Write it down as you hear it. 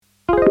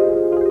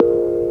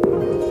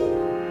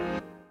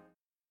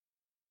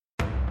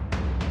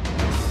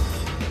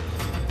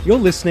You're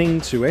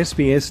listening to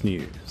SBS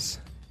News.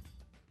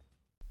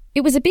 It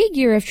was a big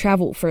year of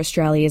travel for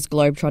Australia's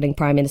globetrotting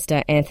Prime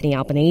Minister Anthony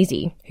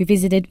Albanese, who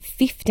visited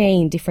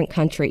 15 different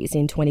countries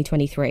in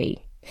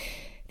 2023.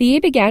 The year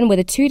began with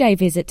a 2-day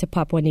visit to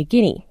Papua New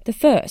Guinea, the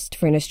first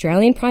for an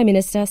Australian Prime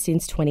Minister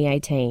since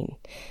 2018.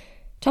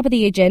 Top of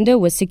the agenda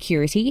was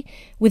security,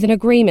 with an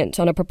agreement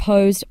on a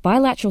proposed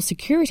bilateral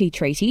security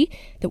treaty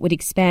that would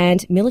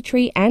expand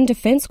military and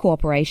defence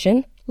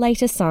cooperation,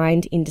 later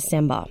signed in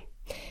December.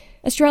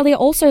 Australia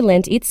also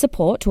lent its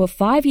support to a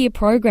 5-year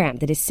program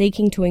that is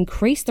seeking to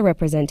increase the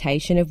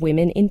representation of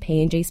women in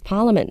PNG's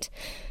parliament,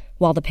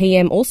 while the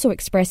PM also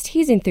expressed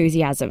his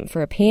enthusiasm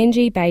for a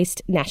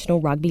PNG-based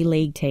National Rugby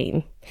League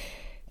team.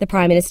 The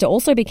Prime Minister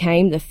also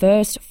became the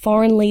first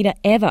foreign leader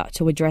ever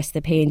to address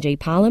the PNG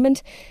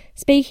Parliament,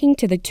 speaking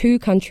to the two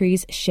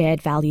countries'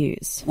 shared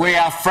values. We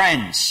are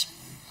friends.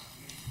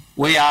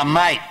 We are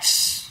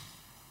mates.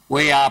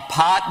 We are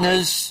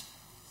partners.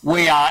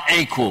 We are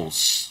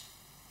equals.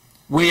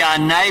 We are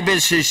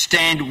neighbours who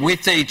stand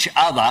with each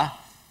other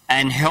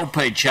and help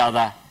each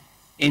other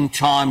in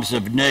times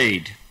of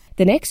need.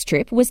 The next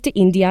trip was to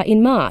India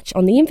in March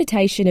on the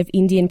invitation of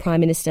Indian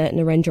Prime Minister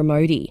Narendra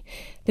Modi.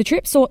 The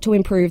trip sought to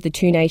improve the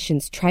two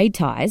nations' trade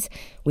ties,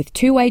 with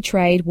two-way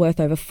trade worth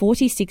over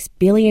 $46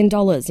 billion in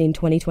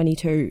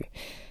 2022.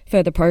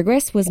 Further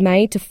progress was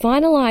made to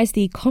finalise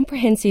the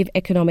Comprehensive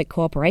Economic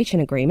Cooperation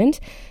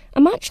Agreement,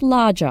 a much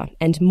larger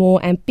and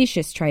more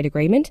ambitious trade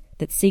agreement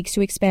that seeks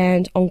to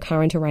expand on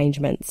current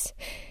arrangements.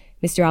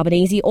 Mr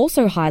Albanese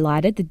also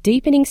highlighted the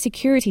deepening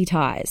security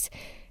ties,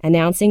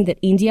 announcing that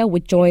India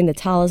would join the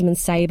Talisman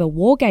Sabre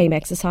war game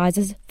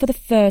exercises for the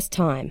first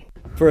time.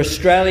 For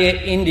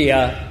Australia,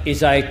 India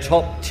is a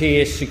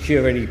top-tier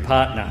security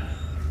partner.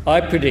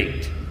 I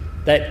predict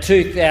that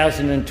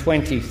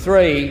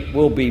 2023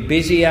 will be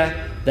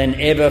busier than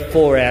ever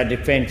for our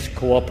defence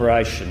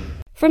cooperation.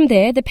 From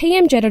there, the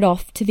PM jetted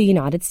off to the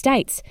United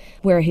States,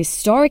 where a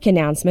historic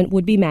announcement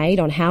would be made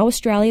on how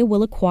Australia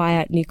will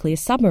acquire nuclear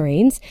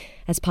submarines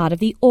as part of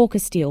the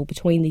AUKUS deal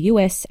between the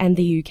US and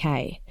the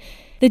UK.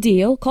 The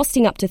deal,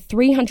 costing up to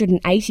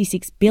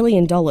 $386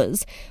 billion,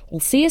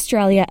 will see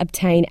Australia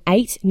obtain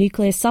 8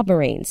 nuclear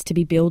submarines to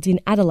be built in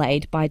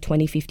Adelaide by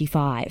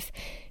 2055.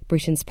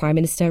 Britain's Prime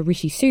Minister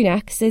Rishi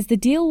Sunak says the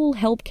deal will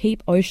help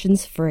keep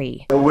oceans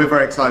free. Well, we're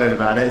very excited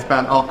about it. It's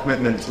about our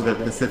commitment to the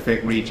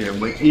Pacific region,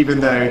 which, even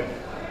though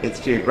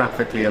it's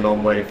geographically a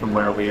long way from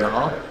where we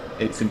are,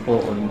 it's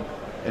important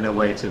in a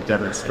way to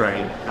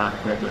demonstrate our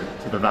commitment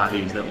to the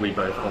values that we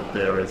both hold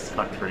dear as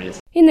countries.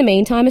 In the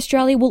meantime,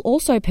 Australia will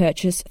also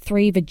purchase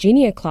 3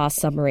 Virginia-class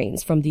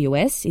submarines from the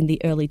US in the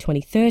early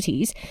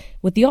 2030s,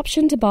 with the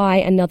option to buy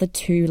another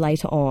 2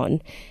 later on.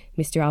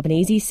 Mr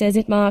Albanese says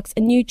it marks a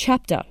new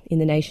chapter in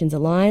the nation's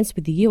alliance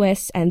with the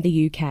US and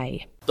the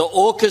UK. The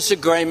AUKUS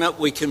agreement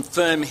we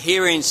confirm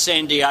here in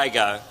San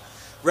Diego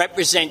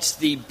represents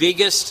the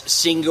biggest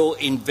single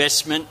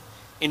investment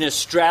in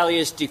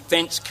Australia's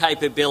defence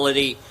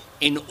capability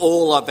in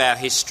all of our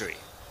history,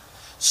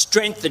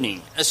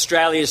 strengthening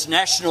Australia's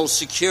national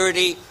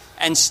security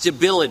and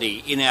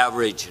stability in our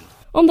region.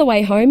 On the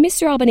way home,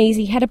 Mr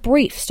Albanese had a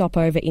brief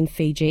stopover in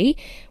Fiji,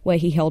 where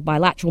he held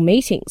bilateral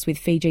meetings with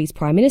Fiji's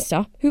Prime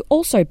Minister, who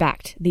also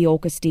backed the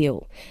AUKUS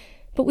deal.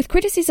 But with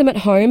criticism at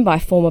home by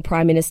former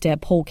Prime Minister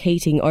Paul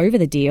Keating over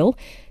the deal,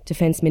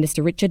 Defence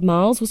Minister Richard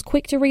Marles was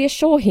quick to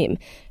reassure him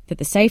that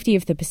the safety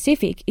of the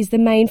Pacific is the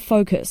main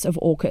focus of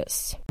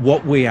AUKUS.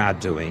 What we are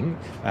doing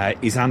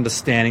is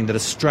understanding that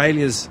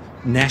Australia's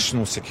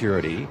national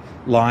security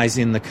lies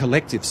in the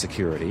collective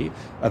security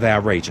of our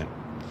region.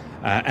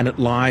 And it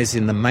lies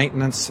in the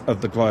maintenance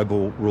of the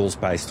global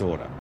rules-based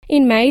order.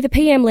 In May, the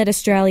PM led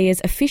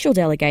Australia's official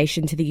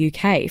delegation to the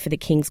UK for the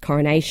King's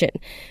coronation,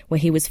 where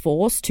he was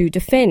forced to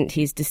defend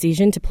his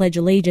decision to pledge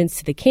allegiance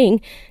to the King,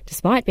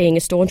 despite being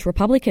a staunch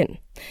Republican.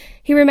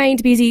 He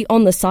remained busy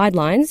on the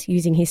sidelines,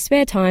 using his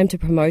spare time to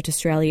promote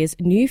Australia's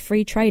new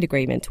free trade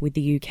agreement with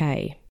the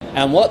UK.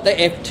 And what the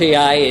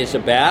FTA is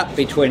about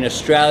between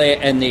Australia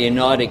and the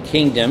United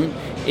Kingdom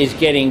is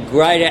getting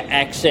greater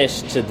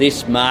access to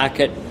this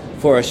market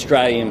for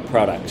Australian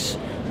products,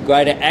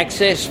 greater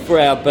access for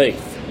our beef,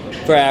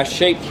 for our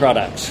sheep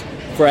products,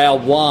 for our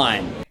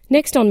wine.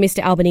 Next on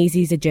Mr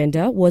Albanese's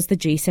agenda was the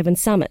G7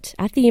 summit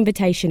at the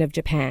invitation of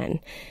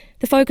Japan.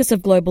 The focus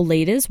of global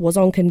leaders was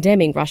on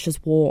condemning Russia's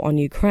war on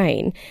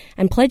Ukraine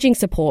and pledging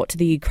support to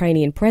the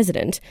Ukrainian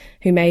president,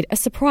 who made a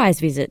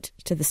surprise visit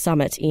to the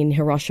summit in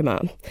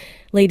Hiroshima.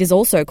 Leaders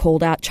also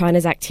called out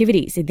China's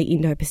activities in the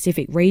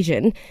Indo-Pacific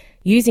region,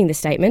 using the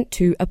statement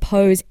to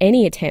oppose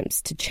any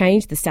attempts to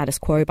change the status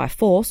quo by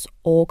force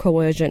or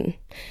coercion.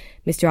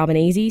 Mr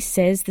Albanese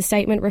says the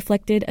statement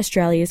reflected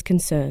Australia's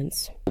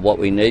concerns. What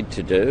we need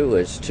to do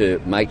is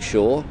to make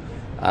sure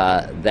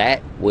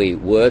that we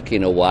work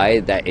in a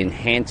way that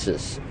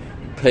enhances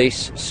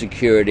peace,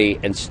 security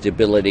and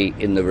stability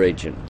in the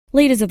region.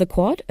 Leaders of the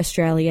Quad,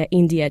 Australia,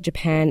 India,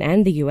 Japan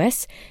and the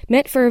US,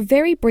 met for a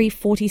very brief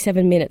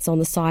 47 minutes on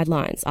the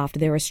sidelines after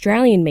their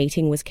Australian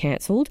meeting was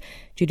cancelled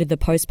due to the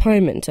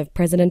postponement of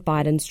President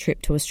Biden's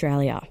trip to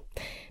Australia.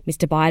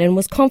 Mr Biden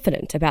was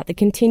confident about the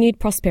continued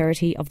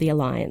prosperity of the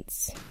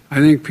alliance. I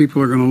think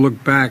people are going to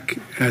look back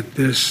at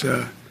this,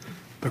 the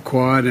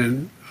Quad,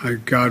 and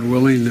God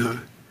willing,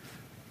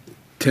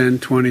 10,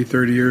 20,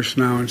 30 years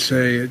from now and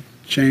say it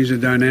changed the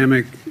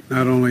dynamic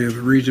not only of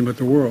the region but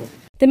the world.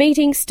 The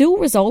meeting still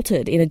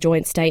resulted in a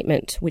joint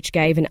statement which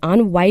gave an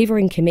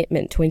unwavering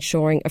commitment to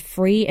ensuring a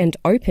free and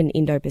open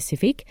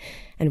Indo-Pacific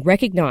and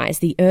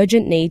recognised the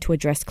urgent need to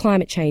address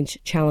climate change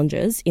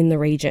challenges in the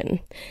region.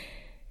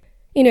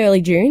 In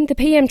early June, the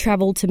PM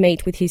travelled to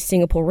meet with his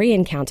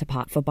Singaporean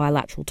counterpart for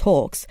bilateral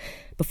talks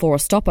before a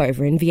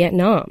stopover in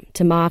Vietnam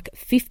to mark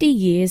 50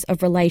 years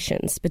of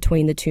relations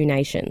between the two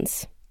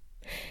nations.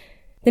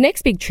 The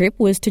next big trip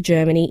was to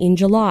Germany in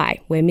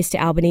July, where Mr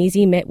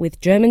Albanese met with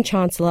German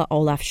Chancellor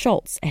Olaf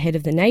Scholz ahead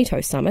of the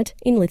NATO summit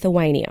in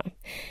Lithuania.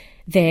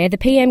 There, the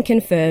PM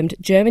confirmed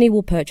Germany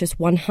will purchase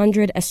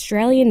 100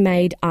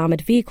 Australian-made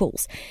armoured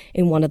vehicles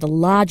in one of the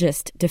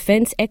largest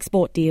defence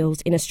export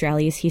deals in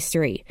Australia's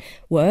history,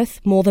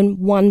 worth more than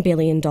 $1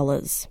 billion.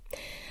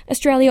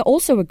 Australia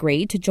also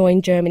agreed to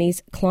join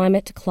Germany's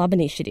Climate Club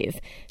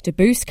initiative to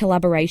boost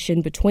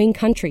collaboration between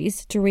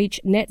countries to reach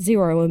net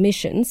zero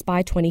emissions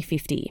by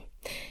 2050.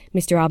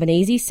 Mr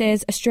Albanese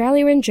says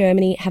Australia and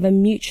Germany have a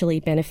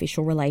mutually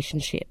beneficial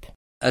relationship.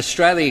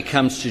 Australia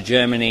comes to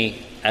Germany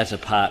as a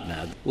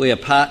partner. We are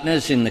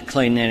partners in the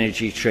clean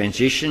energy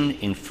transition,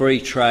 in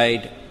free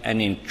trade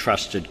and in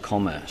trusted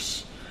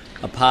commerce.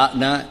 A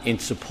partner in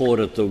support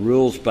of the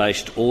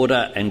rules-based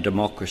order and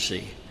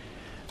democracy.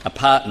 A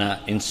partner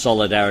in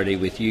solidarity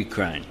with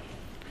Ukraine.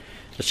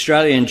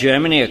 Australia and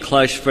Germany are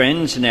close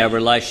friends and our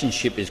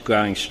relationship is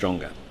growing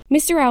stronger.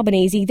 Mr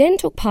Albanese then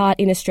took part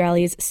in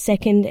Australia's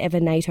second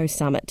ever NATO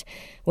summit,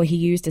 where he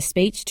used a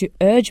speech to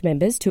urge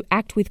members to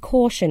act with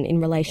caution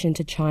in relation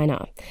to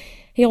China.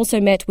 He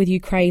also met with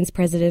Ukraine's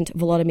President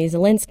Volodymyr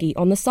Zelensky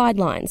on the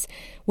sidelines,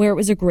 where it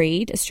was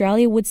agreed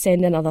Australia would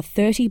send another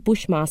 30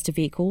 Bushmaster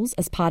vehicles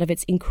as part of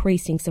its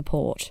increasing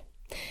support.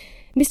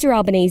 Mr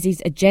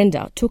Albanese's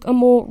agenda took a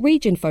more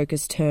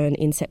region-focused turn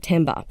in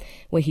September,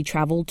 where he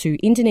travelled to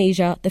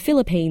Indonesia, the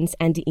Philippines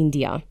and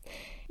India.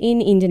 In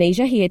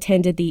Indonesia, he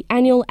attended the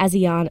annual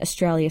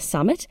ASEAN-Australia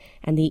Summit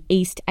and the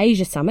East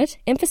Asia Summit,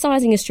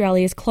 emphasising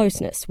Australia's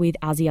closeness with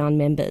ASEAN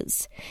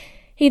members.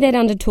 He then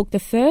undertook the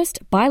first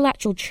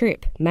bilateral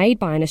trip made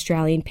by an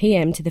Australian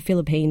PM to the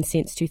Philippines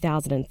since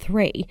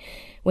 2003,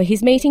 where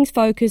his meetings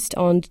focused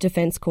on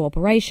defence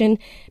cooperation,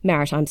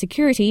 maritime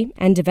security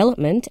and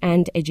development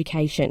and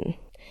education.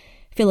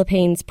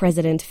 Philippines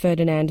President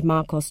Ferdinand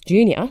Marcos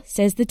Jr.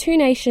 says the two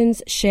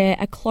nations share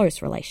a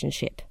close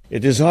relationship.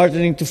 It is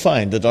heartening to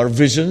find that our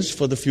visions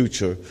for the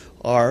future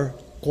are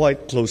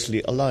quite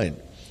closely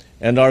aligned,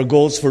 and our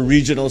goals for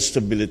regional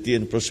stability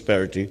and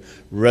prosperity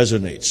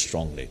resonate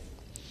strongly.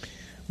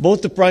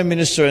 Both the Prime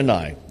Minister and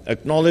I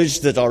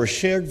acknowledge that our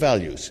shared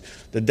values,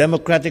 the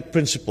democratic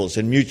principles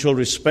and mutual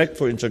respect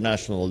for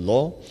international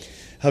law,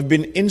 have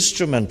been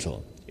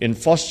instrumental in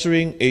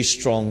fostering a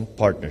strong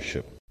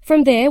partnership.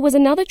 From there was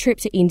another trip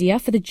to India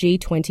for the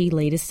G20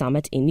 Leaders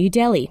Summit in New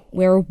Delhi,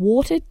 where a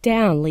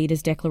watered-down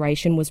leaders'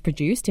 declaration was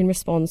produced in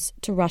response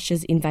to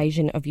Russia's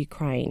invasion of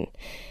Ukraine.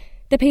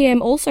 The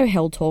PM also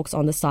held talks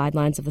on the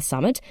sidelines of the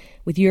summit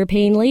with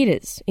European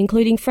leaders,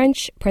 including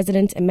French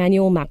President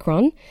Emmanuel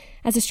Macron,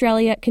 as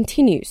Australia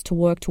continues to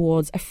work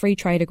towards a free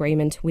trade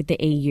agreement with the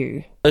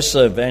EU.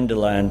 Ursula von der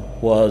Leyen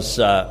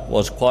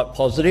was quite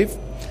positive,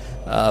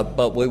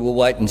 but we will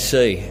wait and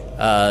see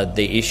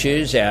the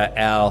issues.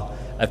 Our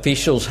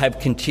officials have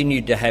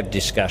continued to have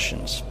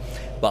discussions,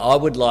 but I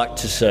would like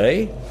to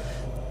see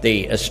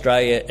the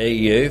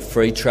Australia-EU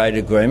free trade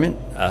agreement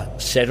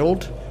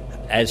settled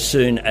as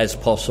soon as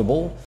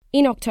possible.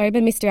 In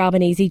October, Mr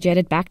Albanese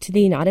jetted back to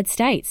the United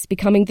States,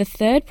 becoming the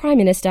third Prime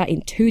Minister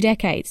in 2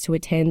 decades to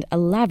attend a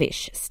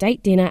lavish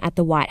state dinner at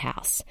the White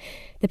House.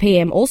 The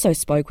PM also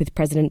spoke with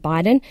President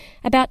Biden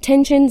about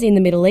tensions in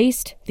the Middle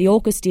East, the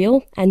AUKUS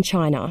deal and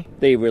China.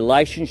 The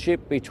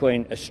relationship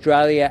between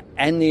Australia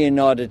and the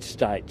United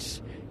States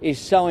is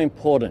so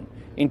important.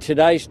 In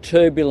today's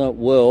turbulent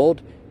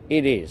world,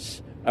 it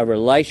is a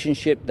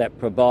relationship that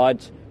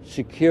provides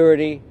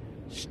security,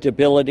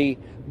 stability,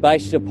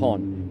 based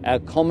upon our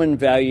common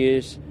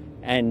values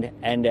and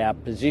our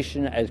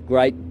position as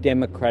great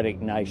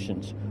democratic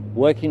nations,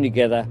 working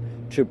together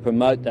to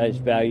promote those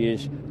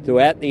values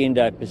throughout the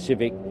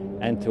Indo-Pacific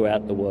and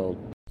throughout the world.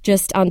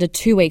 Just under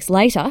 2 weeks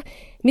later,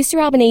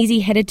 Mr Albanese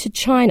headed to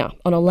China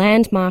on a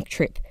landmark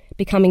trip,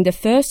 becoming the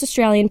first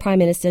Australian Prime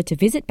Minister to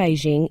visit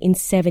Beijing in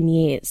 7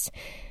 years.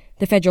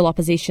 The federal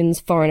opposition's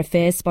Foreign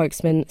Affairs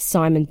spokesman,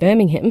 Simon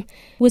Birmingham,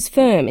 was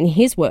firm in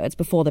his words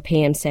before the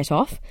PM set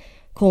off,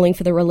 calling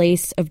for the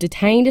release of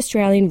detained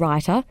Australian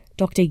writer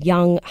Dr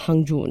Yang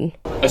Hangjun.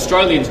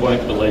 Australians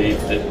won't believe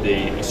that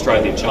the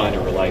Australia-China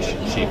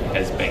relationship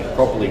has been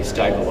properly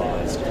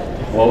stabilised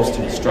whilst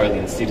an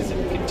Australian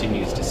citizen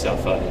continues to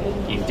suffer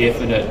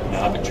indefinite and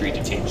arbitrary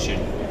detention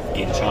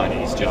in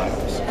Chinese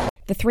jails.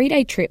 The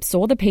 3-day trip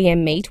saw the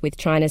PM meet with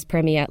China's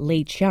Premier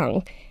Li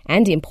Qiang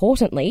and,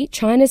 importantly,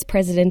 China's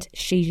President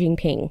Xi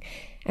Jinping,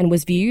 and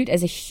was viewed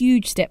as a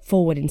huge step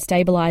forward in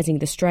stabilising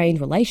the strained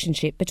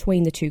relationship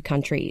between the two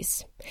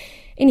countries.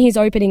 In his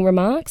opening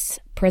remarks,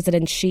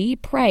 President Xi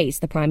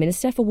praised the Prime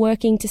Minister for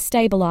working to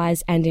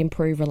stabilise and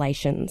improve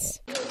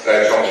relations.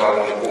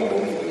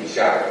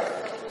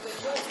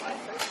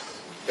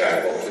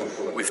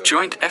 With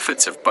joint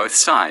efforts of both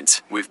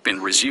sides, we've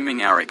been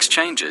resuming our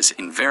exchanges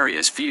in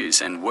various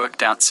views and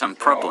worked out some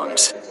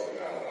problems.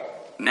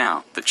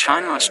 Now, the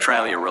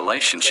China-Australia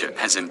relationship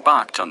has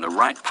embarked on the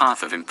right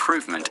path of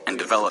improvement and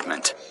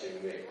development.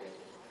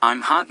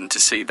 I'm heartened to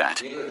see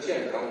that.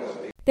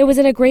 There was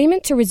an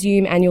agreement to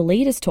resume annual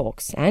leaders'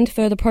 talks and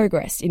further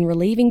progress in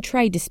relieving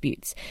trade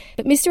disputes,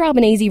 but Mr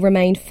Albanese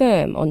remained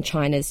firm on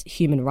China's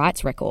human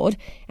rights record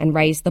and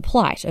raised the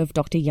plight of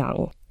Dr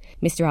Young.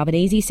 Mr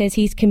Albanese says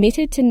he's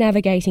committed to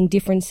navigating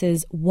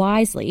differences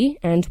wisely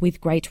and with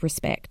great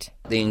respect.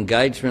 The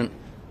engagement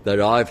that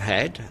I've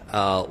had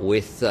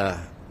with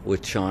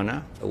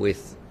China,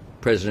 with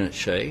President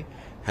Xi,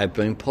 have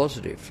been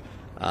positive.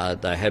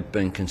 They have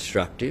been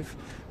constructive.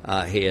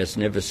 He has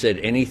never said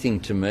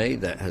anything to me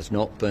that has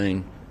not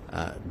been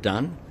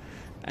done.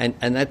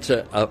 And that's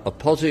a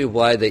positive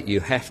way that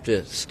you have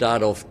to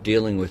start off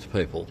dealing with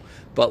people.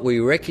 But we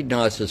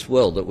recognise as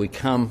well that we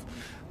come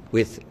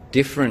with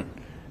different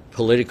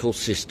political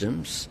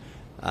systems,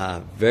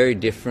 very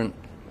different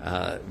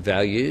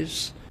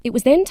values. It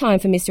was then time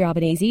for Mr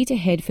Albanese to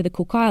head for the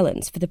Cook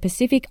Islands for the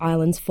Pacific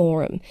Islands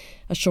Forum,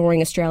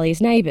 assuring Australia's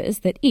neighbours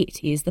that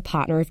it is the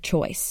partner of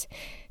choice.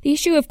 The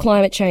issue of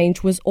climate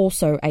change was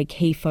also a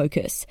key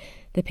focus.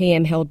 The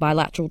PM held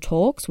bilateral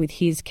talks with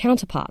his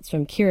counterparts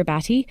from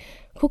Kiribati,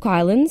 Cook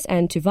Islands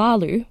and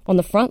Tuvalu on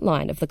the front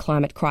line of the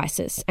climate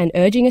crisis and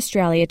urging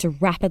Australia to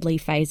rapidly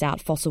phase out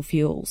fossil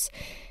fuels.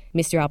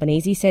 Mr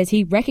Albanese says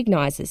he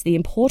recognises the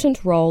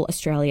important role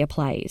Australia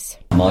plays.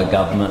 My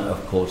government,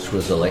 of course,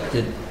 was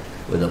elected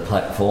with a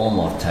platform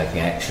of taking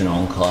action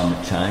on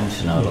climate change,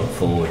 and I look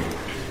forward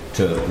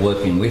to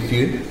working with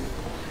you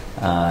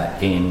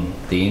in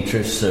the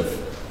interests of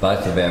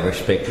both of our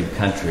respective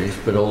countries,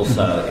 but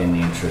also in the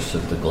interests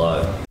of the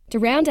globe. To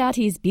round out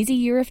his busy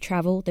year of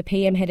travel, the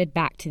PM headed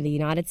back to the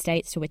United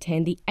States to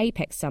attend the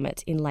APEC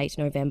summit in late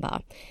November.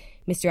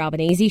 Mr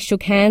Albanese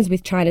shook hands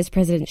with China's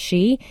President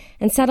Xi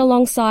and sat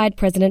alongside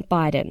President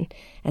Biden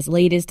as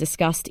leaders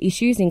discussed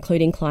issues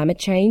including climate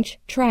change,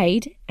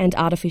 trade and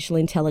artificial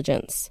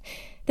intelligence.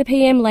 The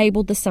PM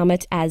labelled the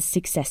summit as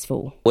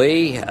successful.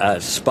 We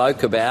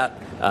spoke about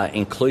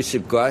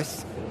inclusive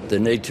growth, the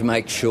need to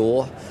make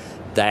sure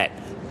that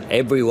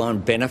everyone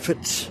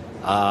benefits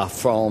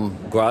from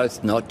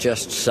growth, not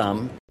just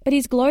some. But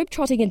his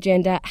globe-trotting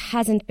agenda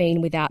hasn't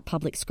been without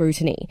public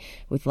scrutiny,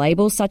 with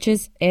labels such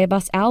as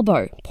Airbus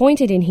Albo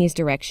pointed in his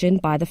direction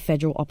by the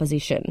federal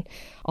opposition.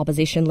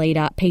 Opposition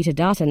leader Peter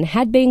Dutton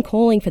had been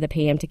calling for the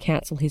PM to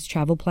cancel his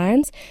travel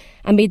plans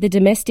amid the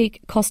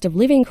domestic cost of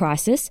living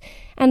crisis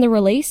and the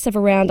release of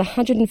around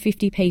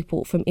 150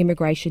 people from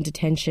immigration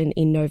detention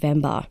in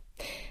November.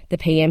 The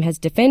PM has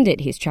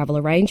defended his travel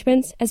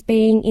arrangements as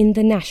being in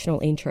the national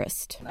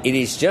interest. It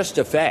is just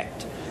a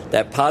fact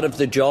that part of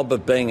the job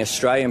of being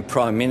Australian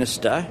Prime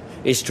Minister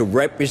is to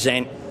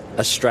represent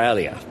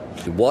Australia.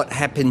 What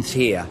happens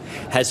here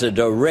has a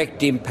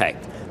direct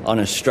impact on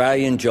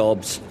Australian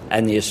jobs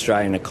and the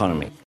Australian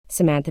economy.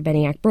 Samantha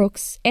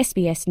Beniak-Brooks,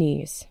 SBS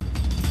News.